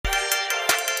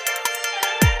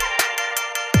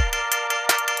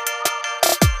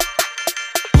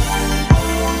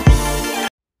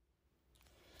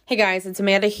Hey guys, it's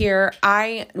Amanda here.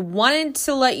 I wanted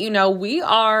to let you know we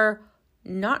are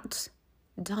not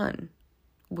done.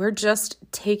 We're just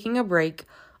taking a break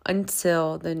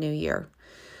until the new year.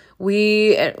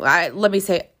 I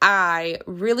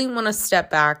really want to step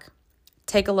back,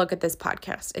 take a look at this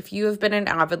podcast. If you have been an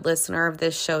avid listener of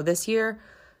this show this year,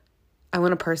 I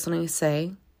want to personally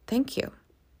say thank you.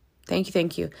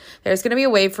 Thank you. There's going to be a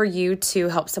way for you to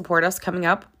help support us coming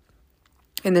up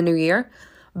in the new year.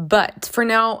 But for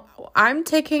now, I'm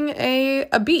taking a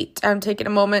beat. I'm taking a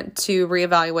moment to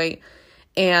reevaluate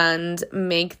and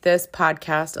make this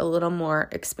podcast a little more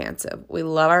expansive. We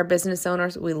love our business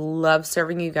owners. We love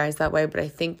serving you guys that way. But I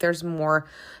think there's more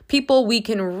people we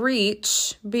can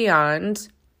reach beyond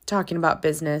talking about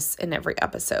business in every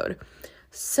episode.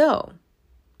 So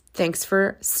thanks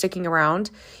for sticking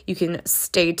around. You can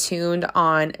stay tuned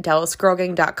on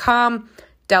DallasGirlGang.com,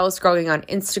 Dallas Girl Gang on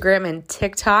Instagram and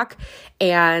TikTok,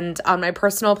 and on my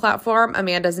personal platform,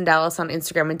 Amanda's in Dallas on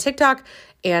Instagram and TikTok,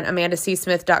 and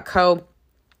AmandaCSmith.co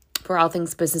for all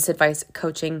things business advice,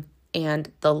 coaching, and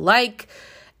the like.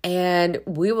 And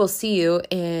we will see you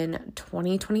in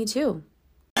 2022.